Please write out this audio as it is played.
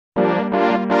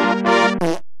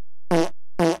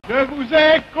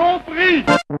ai compris.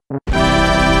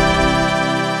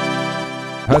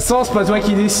 De toute façon, c'est pas toi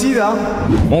qui décide, hein.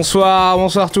 Bonsoir,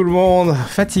 bonsoir tout le monde.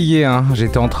 Fatigué, hein.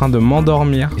 J'étais en train de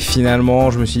m'endormir. Et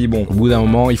finalement, je me suis dit, bon, au bout d'un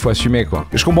moment, il faut assumer, quoi.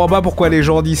 Je comprends pas pourquoi les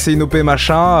gens disent c'est une OP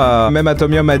machin. Même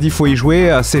Atomium m'a dit, faut y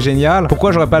jouer, c'est génial.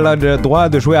 Pourquoi j'aurais pas le droit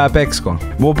de jouer à Apex, quoi.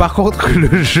 Bon, par contre,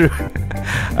 le jeu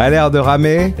a l'air de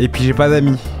ramer. Et puis, j'ai pas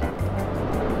d'amis.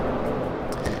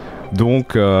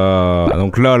 Donc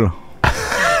lol.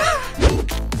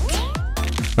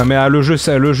 Non mais le jeu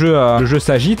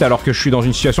s'agite alors que je suis dans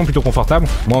une situation plutôt confortable.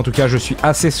 Moi en tout cas je suis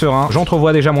assez serein.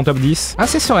 J'entrevois déjà mon top 10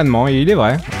 assez sereinement et il est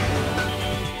vrai.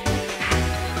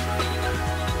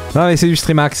 Non mais c'est du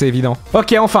streamax, c'est évident.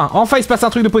 Ok, enfin il se passe un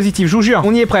truc de positif, je vous jure,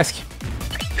 on y est presque.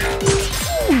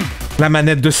 La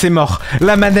manette de c'est mort.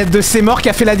 La manette de c'est mort qui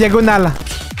a fait la diagonale.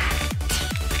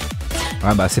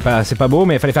 Ah bah c'est pas beau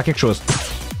mais il fallait faire quelque chose.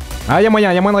 Ah y'a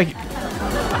moyen de...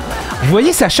 Vous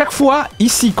voyez, c'est à chaque fois,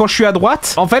 ici, quand je suis à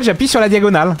droite, en fait, j'appuie sur la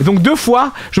diagonale. Et donc 2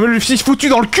 fois, je me le suis foutu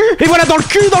dans le cul. Et voilà, dans le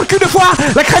cul 2 fois.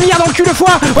 La crinière dans le cul 2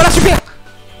 fois. Voilà, super.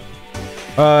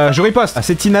 Je riposte. Ah,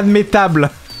 c'est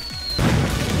inadmettable.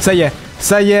 Ça y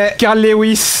est, Carl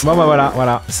Lewis. Bon bah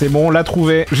voilà, c'est bon, on l'a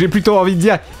trouvé. J'ai plutôt envie de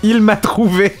dire, il m'a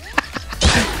trouvé.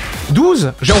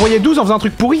 12. J'ai envoyé 12 en faisant un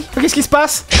truc pourri. Qu'est-ce qui se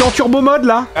passe? Je suis en turbo mode,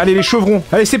 là. Allez, les chevrons.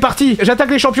 Allez, c'est parti.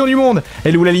 J'attaque les champions du monde.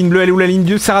 Elle est où la ligne bleue? Elle est où la ligne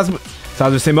bleue? Ça rase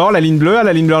de c'est mort, la ligne bleue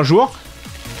un jour.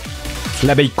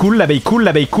 L'abeille cool, l'abeille cool.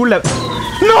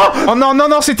 Non! Oh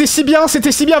non, c'était si bien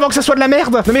avant que ça soit de la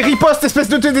merde. Non mais riposte, espèce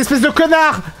de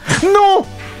connard. Non!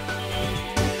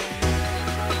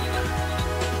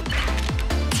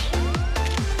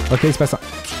 Ok, il se passe ça.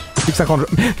 Plus que 50 jeux.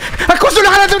 À cause de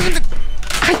la...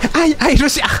 Aïe, je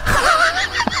suis...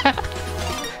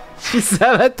 J'ai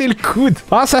savaté le coude.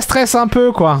 Ah, ça stresse un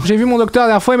peu, quoi. J'ai vu mon docteur la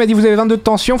dernière fois, il m'a dit vous avez 22 de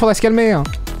tension, faudrait se calmer. Hein.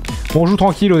 Bon, on joue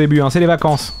tranquille au début, hein, c'est les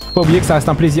vacances. Faut pas oublier que ça reste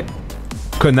un plaisir.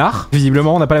 Connard.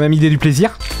 Visiblement, on n'a pas la même idée du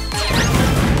plaisir.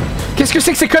 Qu'est-ce que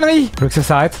c'est que ces conneries? Je veux que ça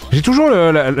s'arrête. J'ai toujours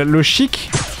le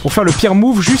chic pour faire le pire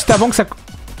move juste avant que ça...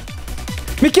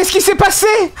 Mais qu'est-ce qui s'est passé?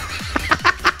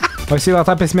 On va essayer de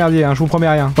rattraper ce merdier, hein, je vous promets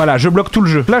rien. Voilà, je bloque tout le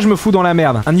jeu. Là, je me fous dans la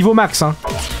merde. Un niveau max, hein.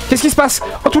 Qu'est-ce qui se passe?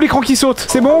 Oh, tout l'écran qui saute.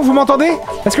 C'est bon, vous m'entendez?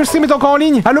 Est-ce que le stream est encore en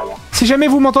ligne? Allô? Si jamais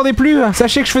vous m'entendez plus,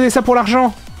 sachez que je faisais ça pour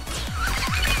l'argent.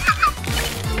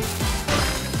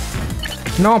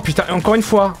 Non, putain, encore une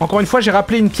fois, j'ai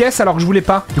rappelé une pièce alors que je voulais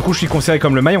pas. Du coup, je suis considéré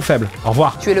comme le maillon faible. Au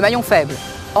revoir. Tu es le maillon faible.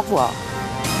 Au revoir.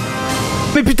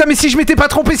 Mais putain, mais si je m'étais pas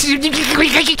trompé, si j'ai dit...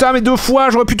 Putain, mais 2 fois,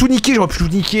 j'aurais pu tout niquer,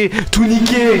 Tout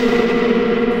niquer.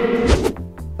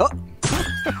 Oh.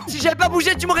 Si j'avais pas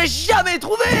bougé, tu m'aurais jamais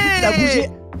trouvé. T'as bougé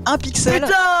un pixel.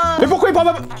 Putain. Mais pourquoi il prend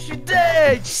pas... Je suis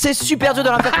deg. C'est super dur de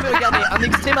la faire tomber, regardez. Un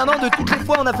extrait maintenant de toutes les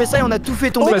fois on a fait ça et on a tout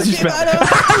fait tomber. Vas-y, je fais...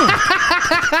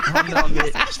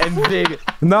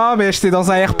 Non mais j'étais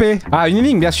dans un RP. Ah, une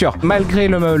énigme bien sûr. Malgré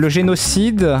le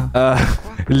génocide,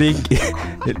 les...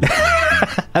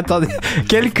 Attendez,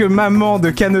 quelques mamans de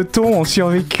canetons ont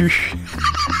survécu.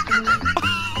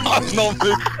 Oh, non, mais...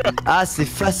 Ah, c'est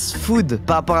fast food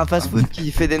par rapport à fast food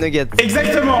qui fait des nuggets.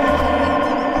 Exactement.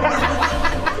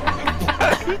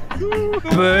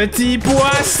 Petit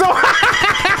poisson.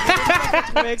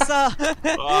 Avec ça.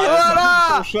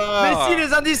 Voilà. Mais si,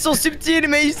 les indices sont subtils,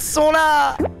 mais ils sont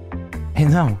là.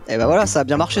 Énorme. Et bah voilà, ça a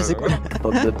bien marché, c'est cool.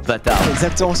 Bande de bâtards.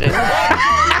 Exactement ce que...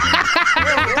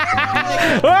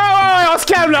 Ouais, on se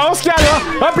calme là,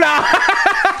 Hop là.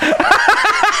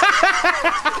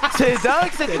 C'est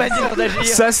dingue cette manière d'agir.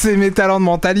 Ça c'est mes talents de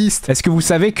mentaliste. Est-ce que vous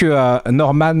savez que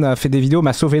Norman fait des vidéos,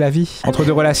 m'a sauvé la vie? Entre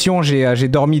 2 relations, j'ai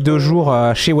dormi 2 jours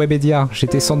chez Webedia.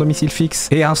 J'étais sans domicile fixe.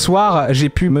 Et un soir, j'ai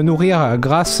pu me nourrir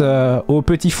grâce au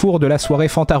petit four de la soirée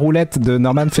Fanta Roulette de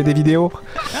Norman fait des vidéos.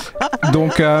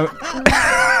 Donc...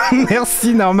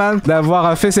 Merci Norman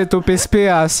d'avoir fait cette OPSP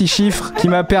à 6 chiffres qui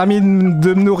m'a permis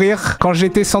de me nourrir quand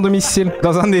j'étais sans domicile,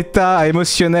 dans un état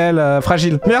émotionnel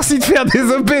fragile. Merci de faire des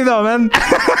OP Norman.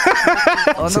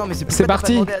 Oh non mais c'est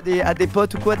parti. À des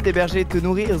potes ou quoi de t'héberger et de te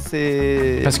nourrir,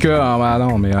 c'est... Parce que, bah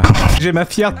non mais... j'ai ma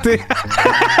fierté.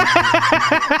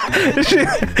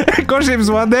 Quand j'ai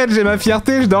besoin d'aide, j'ai ma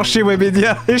fierté, je dors chez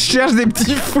Webedia et je cherche des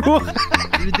petits fours.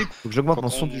 Faut que j'augmente mon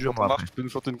son du jeu. Marc, je peux nous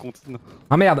chanter une comptine.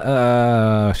 Ah merde,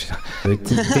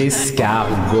 Petit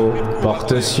escargot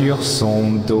porte sur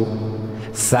son dos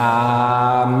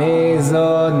sa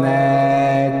maisonnette.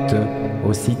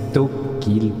 Aussitôt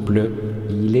qu'il pleut,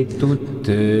 il est tout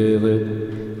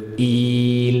heureux.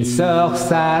 Il sort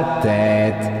sa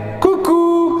tête.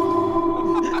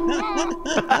 Coucou.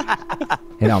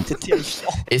 Énorme.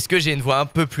 Est-ce que j'ai une voix un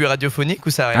peu plus radiophonique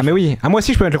ou ça arrive? Ah mais oui, ah moi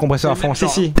aussi je peux mettre le compresseur à fond,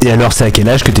 si. Et alors c'est à quel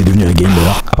âge que t'es devenu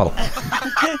gamer? Ah pardon.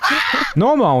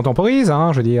 Non, bah on temporise,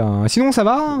 hein, je veux dire. Sinon, ça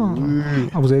va.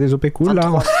 Ah, vous avez des OP cool là.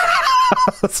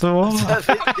 C'est bon.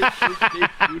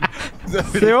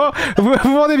 C'est bon.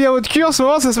 Vous vendez bien votre cul en ce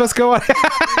moment, ça se passe comment?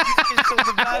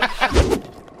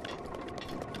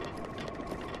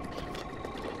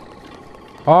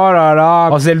 Oh là là.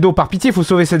 Oh Zeldo, par pitié, faut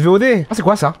sauver cette VOD. Ah, c'est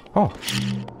quoi ça? Oh.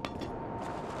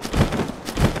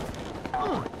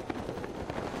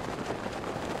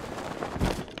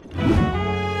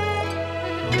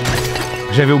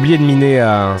 J'avais oublié de miner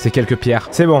ces quelques pierres.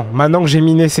 C'est bon, maintenant que j'ai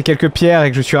miné ces quelques pierres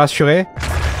et que je suis rassuré...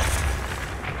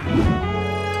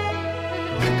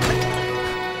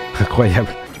 Incroyable.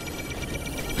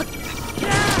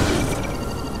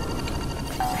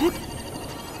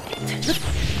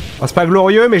 Oh, c'est pas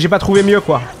glorieux, mais j'ai pas trouvé mieux,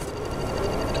 quoi.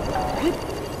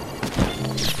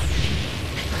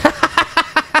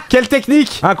 Quelle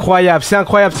technique! Incroyable, c'est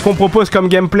incroyable ce qu'on propose comme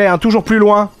gameplay, hein, toujours plus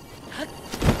loin.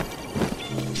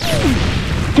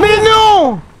 Mais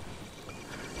non!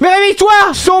 Mais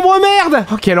réveille-toi, sombre merde!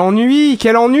 Oh, quel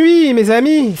ennui, mes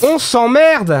amis! On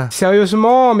s'emmerde!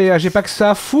 Sérieusement, mais j'ai pas que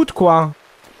ça à foutre, quoi.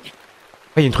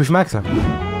 Ah, il y a une truffe max, là.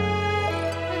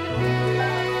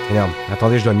 Merde,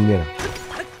 attendez, je dois miner, là.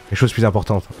 Les choses plus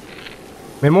importantes.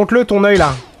 Mais monte-le, ton œil,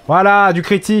 là. Voilà, du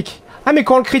critique. Ah, mais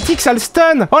quand on le critique, ça le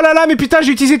stun! Oh là là, mais putain,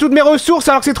 j'ai utilisé toutes mes ressources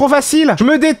alors que c'est trop facile! Je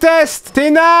me déteste! T'es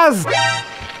naze!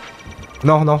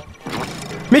 Non, non.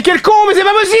 Mais quel con! Mais c'est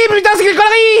pas possible! Putain, c'est quelle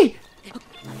connerie!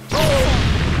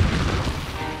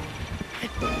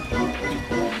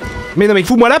 Mais non, mais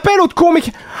fous-moi la paix, l'autre con, mais...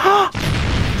 Oh,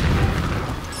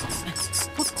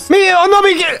 mais... Oh non,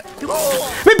 mais...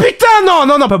 Mais putain, non,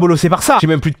 non, non, pas bolossé par ça! J'ai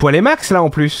même plus de poils et max, là, en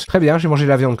plus. Très bien, j'ai mangé de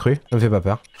la viande crue. Ça me fait pas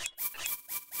peur.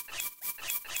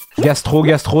 Gastro,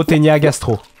 gastro, ténia,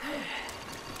 gastro.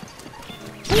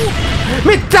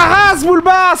 Mais ta race,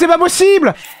 Boulba! C'est pas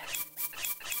possible!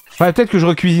 Ouais, peut-être que je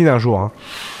recuisine un jour, hein.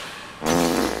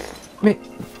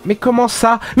 Mais comment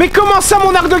ça? Mais comment ça,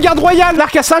 mon arc de garde royale?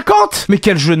 L'arc à 50? Mais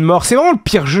quel jeu de mort, c'est vraiment le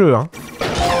pire jeu, hein.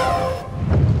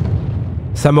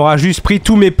 Ça m'aura juste pris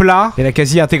tous mes plats et la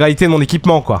quasi-intégralité de mon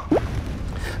équipement, quoi.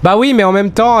 Bah oui, mais en même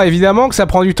temps, évidemment que ça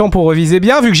prend du temps pour reviser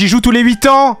bien, vu que j'y joue tous les 8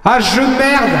 ans. Ah, jeu de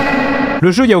merde!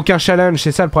 Le jeu, y a aucun challenge,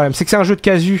 c'est ça le problème, c'est que c'est un jeu de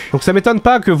casu. Donc ça m'étonne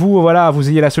pas que vous, voilà, vous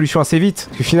ayez la solution assez vite.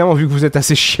 Parce que finalement, vu que vous êtes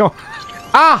assez chiant...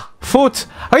 Ah! Faute!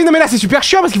 Ah oui, non mais là, c'est super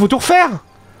chiant parce qu'il faut tout refaire!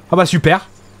 Ah bah super.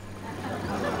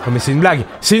 Oh mais c'est une blague!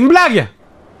 C'est une blague!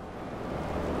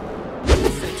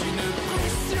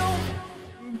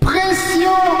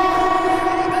 Pression!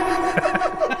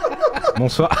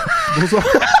 Bonsoir. Bonsoir.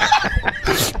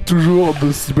 Toujours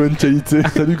de si bonne qualité.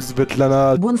 Salut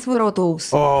Svetlana. Bonsoir à tous.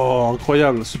 Oh,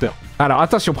 incroyable, super. Alors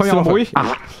attention, premier embrouille. Ah,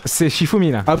 c'est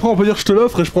Shifumi là. Après on peut dire je te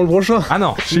l'offre et je prends le prochain. Ah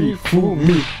non.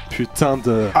 Shifumi. Putain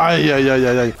de... Aïe aïe aïe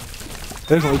aïe aïe.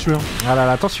 Eh, j'en ai tué un. Ah là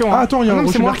là, attention. Ah attends, il y a un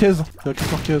Rocher moi. Marquez. Il y a Chris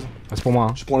Marquez. Ah, c'est pour moi.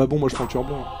 Hein. Je prends la bombe, moi je prends le tueur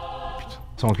blanc. Putain,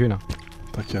 ça encule.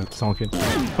 T'inquiète. Ça encule.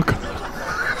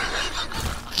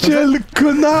 Quel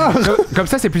connard! Comme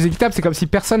ça, c'est plus équitable, c'est comme si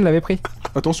personne l'avait pris.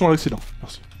 Attention à l'accident.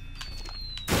 Merci.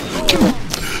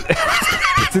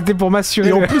 C'était pour m'assurer.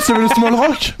 Et en plus, il y avait le small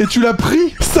rock et tu l'as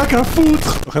pris. Sac à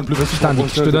foutre. Rien de plus facile. Putain,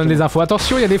 je te donne des infos.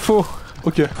 Attention, il y a des faux.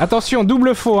 Ok. Attention,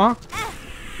 double faux, hein.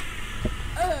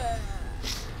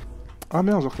 Ah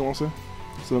merde, j'ai recommencé.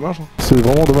 C'est dommage. Hein. C'est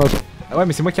vraiment dommage. Ah ouais,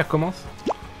 mais c'est moi qui recommence.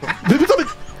 Mais putain, mais...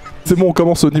 C'est bon, on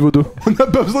commence au niveau 2. On n'a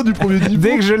pas besoin du premier niveau.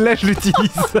 Dès que je l'ai, je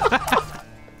l'utilise.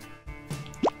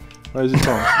 Ouais, hésite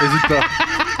pas, hein. Hésite pas.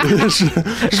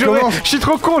 Je suis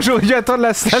trop con, j'aurais dû attendre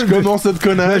la salle. Je commence cette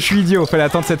connasse. Là, je suis idiot, fallait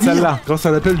attendre cette salle-là. Grâce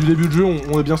à l'appel du début du jeu,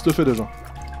 on est bien stuffé déjà.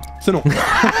 C'est non.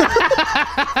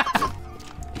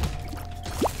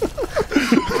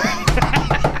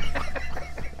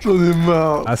 J'en ai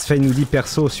marre. Asfei nous dit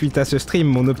perso, suite à ce stream,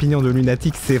 mon opinion de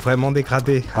lunatique s'est vraiment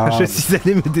dégradée. Ah, je suis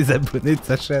allé me désabonner de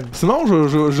sa chaîne. C'est marrant,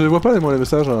 je les vois pas moi les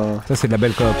messages. Ça c'est de la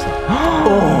belle coop ça.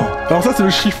 Oh, alors ça c'est le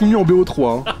Shifumi en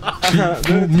BO3. Hein.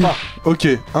 Shifumi. Ok,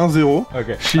 1-0. Ok.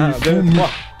 Shifumi.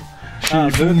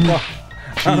 Shifumi.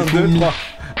 Shifumi.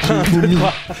 Shifumi.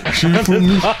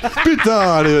 Shifumi. Putain,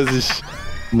 allez vas-y.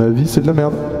 Ma vie c'est de la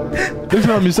merde. Dès que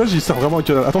j'ai un message, il sert vraiment à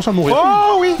canal. Attention à mourir.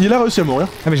 Oh oui. Il a réussi à mourir.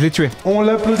 Ah mais je l'ai tué. On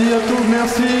l'applaudit à tous,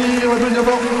 merci. On l'applaudit à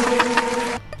fort.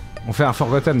 On fait un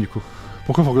Forgotten du coup.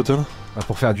 Pourquoi Forgotten?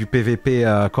 Pour faire du PVP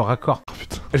corps à corps. Oh,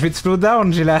 putain. Je vais te slow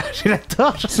down, j'ai la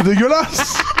torche. C'est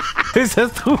dégueulasse. Et ça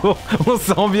se trouve, on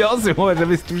s'ambiance et on va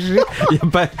jamais se toucher.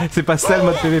 C'est pas ça le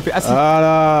mode PVP. Ah si. Ah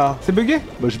là. C'est bugué.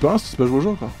 Bah j'ai pas rien, c'est pas jouer au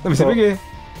jeu quoi. Non mais c'est bugué.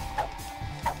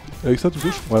 Avec ça tu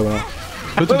touches? Ouais voilà.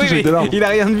 Oh, oui, oui. Il a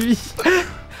rien de vie.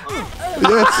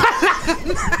 Yes.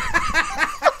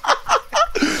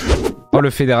 Oh le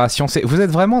fédération, vous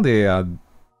êtes vraiment des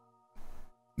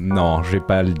Non, je vais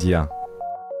pas le dire.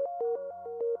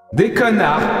 Des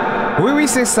connards. Oui, oui,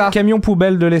 c'est ça. Camion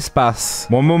poubelle de l'espace.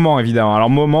 Bon, moment, évidemment. Alors,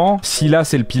 moment, si là,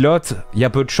 c'est le pilote, il y a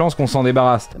peu de chances qu'on s'en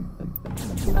débarrasse.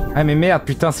 Ah, mais merde,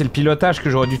 putain, c'est le pilotage que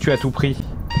j'aurais dû tuer à tout prix.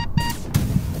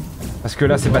 Parce que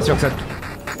là, c'est pas sûr que ça...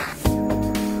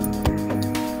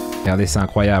 Regardez, c'est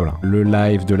incroyable. Le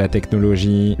live de la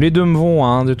technologie. Les deux me vont,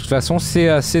 hein. De toute façon,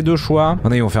 c'est deux choix.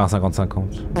 On ils vont faire un 50-50.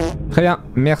 Très bien.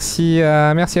 Merci,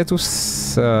 merci à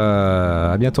tous.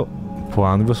 À bientôt pour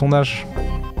un nouveau sondage.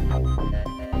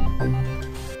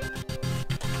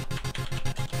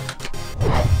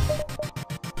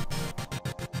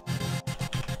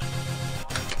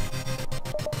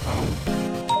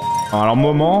 Alors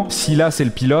moment, si là c'est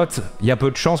le pilote, il y a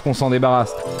peu de chances qu'on s'en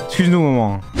débarrasse. Excuse-nous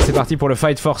moment. C'est parti pour le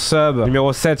Fight for Sub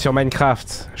numéro 7 sur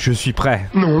Minecraft. Je suis prêt.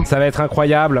 Non. Ça va être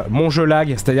incroyable. Mon jeu lag,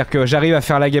 c'est-à-dire que j'arrive à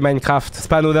faire laguer Minecraft. C'est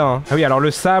pas anodin, hein. Ah oui, alors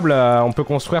le sable, on peut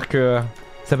construire que...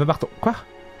 Ça peut partir... Quoi?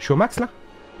 Je suis au max là?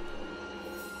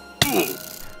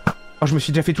 Oh, je me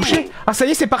suis déjà fait toucher. Ah ça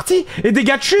y est, c'est parti. Et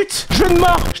dégâts de chute. Jeu de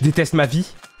mort. Je déteste ma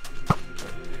vie.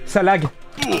 Ça lag.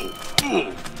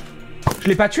 Je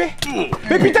l'ai pas tué.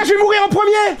 Mais putain, je vais mourir en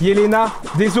premier. Yelena,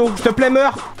 désolé, s'il te plaît,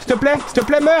 meurs. S'il te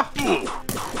plaît, meurs.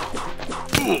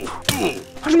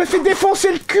 Oh, je me fais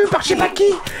défoncer le cul par je sais pas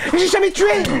qui. Et j'ai jamais tué.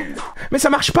 Mais ça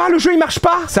marche pas, le jeu il marche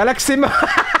pas. Ça lag c'est mort.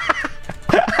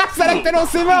 Ça lag tellement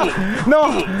c'est mort.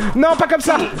 Non, non, pas comme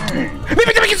ça. Mais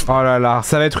putain, mais... Oh là là,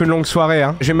 ça va être une longue soirée,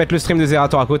 hein. Je vais mettre le stream de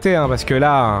Zerator à côté, hein, parce que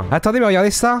là... Attendez, mais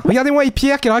regardez ça. Regardez-moi et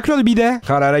Pierre, quelle raclure de bidet.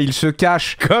 Oh là là, il se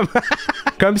cache comme...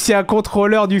 Comme si un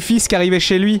contrôleur du fisc arrivait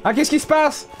chez lui. Ah, qu'est-ce qui se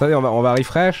passe? Attendez, on va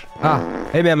refresh. Ah,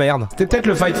 eh bien merde. C'était peut-être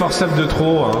le Fight for Sub de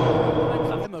trop, hein.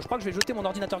 Je crois que je vais jeter mon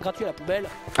ordinateur gratuit à la poubelle.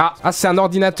 Ah, c'est un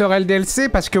ordinateur LDLC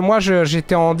parce que moi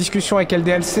j'étais en discussion avec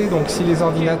LDLC, donc si les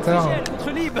ordinateurs...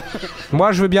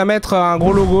 Moi je veux bien mettre un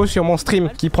gros logo sur mon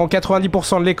stream qui prend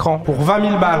 90% de l'écran pour 20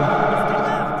 000 balles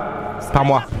par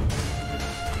mois.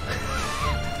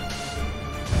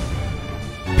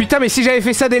 Putain, mais si j'avais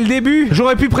fait ça dès le début,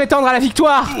 j'aurais pu prétendre à la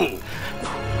victoire.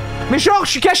 Mais genre, je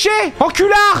suis caché.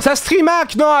 Enculard. Ça stream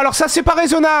hack. Non, alors ça c'est pas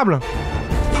raisonnable.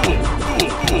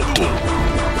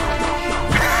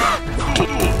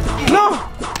 Non.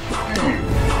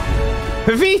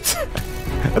 Vite.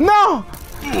 Non.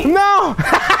 Non.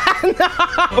 Non.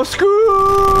 Au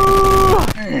secours.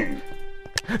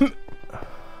 Je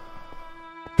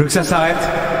veux que ça s'arrête.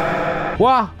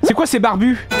 Ouah, c'est quoi ces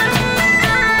barbus?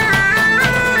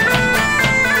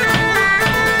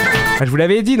 Je vous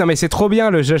l'avais dit, non mais c'est trop bien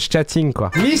le jeu chatting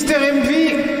quoi. Mistermv,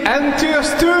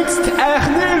 Afterbirth,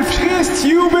 Artérielle, Frisst,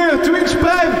 Uber, Twitch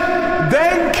Prime,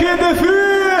 Danke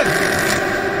dafür!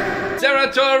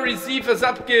 Zerator receive a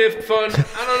subgift von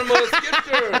Anonymous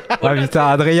Gifter. Ah putain,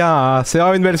 Adrien, hein, c'est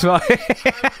vraiment une belle soirée.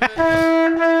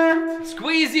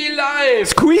 Squeezie live.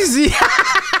 Squeezie.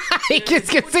 Et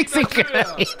qu'est-ce que c'est que ces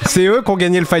conneries? C'est eux qui ont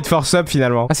gagné le Fight for Sub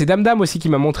finalement. Ah, c'est Dame aussi qui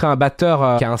m'a montré un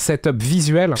batteur qui a un setup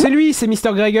visuel. C'est lui, c'est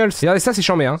Mr. Gregles. Regardez ça, c'est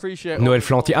chambé, hein. Noël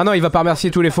Flantier. Ah non, il va pas remercier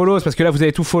tous les follows parce que là vous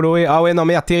avez tout followé. Ah ouais, non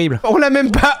merde, terrible. On l'a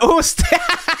même pas host.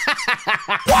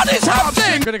 What is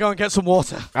happening? I'm gonna go and get some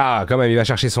water. Ah, quand même, il va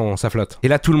chercher sa flotte. Et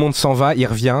là, tout le monde s'en va, il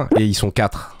revient, et ils sont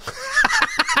 4.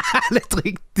 Le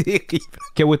truc terrible.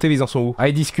 KOTV, ils en sont où? Ah,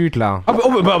 ils discutent, là. Ah,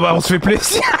 bah, on se fait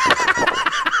plaisir.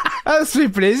 Ah, on se fait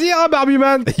plaisir, hein,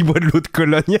 Barbuman. Il boit de l'eau de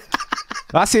Cologne.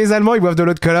 Ah, c'est les Allemands, ils boivent de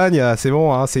l'eau de Cologne. C'est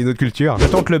bon, hein, c'est une autre culture. Je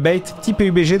tente le bait, petit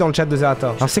PUBG dans le chat de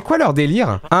Zerator. Alors, c'est quoi leur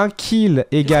délire? Un kill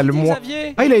égale moins...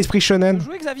 Ah, il a esprit shonen.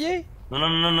 Jouer, Xavier?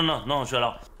 Non, je suis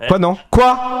alors. Quoi, non?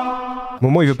 Quoi?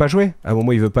 Momo, il veut pas jouer. Ah,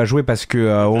 Momo, il veut pas jouer parce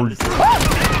que on le...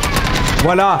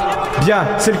 Voilà, bien,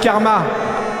 c'est le karma.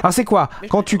 Ah, c'est quoi?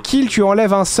 Quand tu kills, tu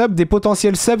enlèves un sub des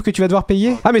potentiels subs que tu vas devoir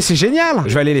payer? Ah, mais c'est génial!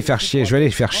 Je vais aller les faire chier,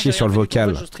 sur le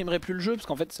vocal. Je streamerai plus le jeu parce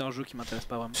qu'en fait, c'est un jeu qui m'intéresse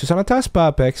pas vraiment. Ça m'intéresse pas,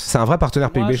 Apex. C'est un vrai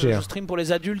partenaire PUBG. Je stream pour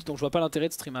les adultes donc je vois pas l'intérêt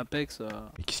de stream Apex.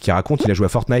 Mais qu'est-ce qu'il raconte? Il a joué à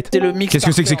Fortnite. C'est le mix. Qu'est-ce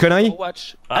que c'est que ces conneries?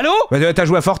 Allô? Bah, t'as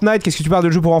joué à Fortnite, qu'est-ce que tu parles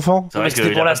de jeu pour enfants? C'était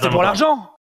pour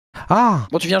l'argent. Ah!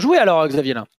 Bon, tu viens jouer alors,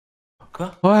 Xavier là?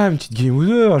 Quoi? Ouais, une petite game ou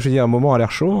deux, je veux dire, un moment à l'air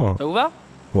chaud. Ça vous va?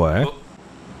 Ouais.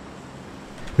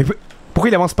 Mais pourquoi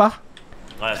il avance pas?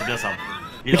 Ouais, c'est bien simple.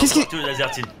 Mais qu'est-ce qui...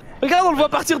 Regarde, on le voit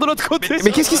partir de l'autre côté.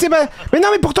 Mais qu'est-ce qui s'est passé? Mais non,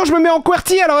 mais pourtant je me mets en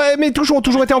QWERTY alors. Mes touches ont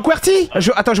toujours été en QWERTY.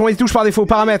 Attends, je vois les touches par défaut.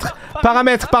 Paramètres,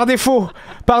 par défaut.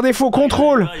 Par défaut,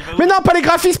 contrôle. Mais non, pas les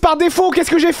graphismes par défaut.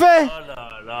 Qu'est-ce que j'ai fait?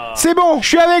 C'est bon, je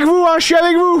suis avec vous, hein, je suis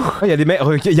avec vous.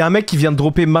 Il y a un mec qui vient de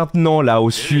dropper maintenant là au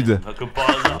sud.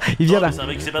 Il vient là.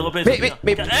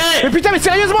 Mais putain, mais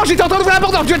sérieusement, j'étais en train d'ouvrir la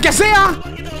porte, alors tu vas te casser, hein?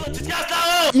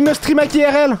 Il me stream avec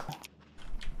IRL.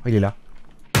 Oh, il est là.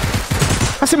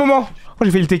 Ah, c'est le moment. Oh,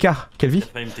 j'ai fait le TK. Quelle vie?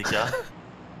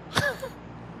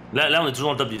 Là, on est toujours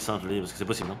dans le top 10, hein, je le dis, parce que c'est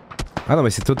possible. Hein. Ah non, mais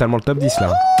c'est totalement le top 10 là.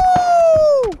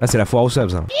 Là, c'est la foire aux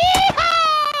subs. Hein.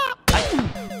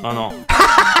 Oh non.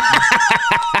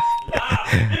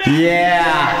 Yeah!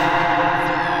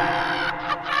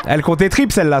 Elle comptait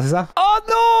trip celle-là, c'est ça? Oh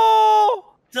non!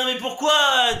 Putain, mais pourquoi?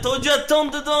 T'aurais dû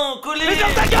attendre dedans, coller! Mais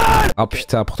dans ta gueule! Oh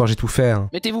putain, pourtant j'ai tout fait. Hein.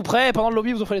 Mettez-vous prêts, pendant le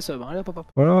lobby, vous offrez les subs. Allez, hop, hop, hop.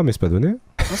 Voilà, mais c'est pas donné.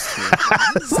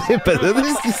 C'est pas donné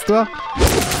cette histoire.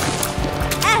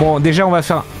 Bon, déjà, on va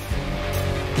faire.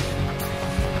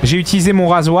 J'ai utilisé mon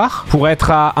rasoir pour être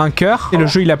à un cœur et le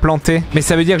jeu il a planté. Mais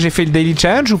ça veut dire que j'ai fait le daily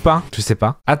challenge ou pas? Je sais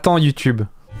pas. Attends YouTube.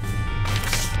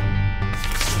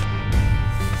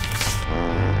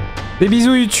 Des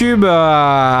bisous YouTube.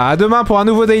 À demain pour un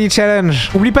nouveau daily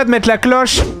challenge. Oublie pas de mettre la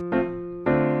cloche.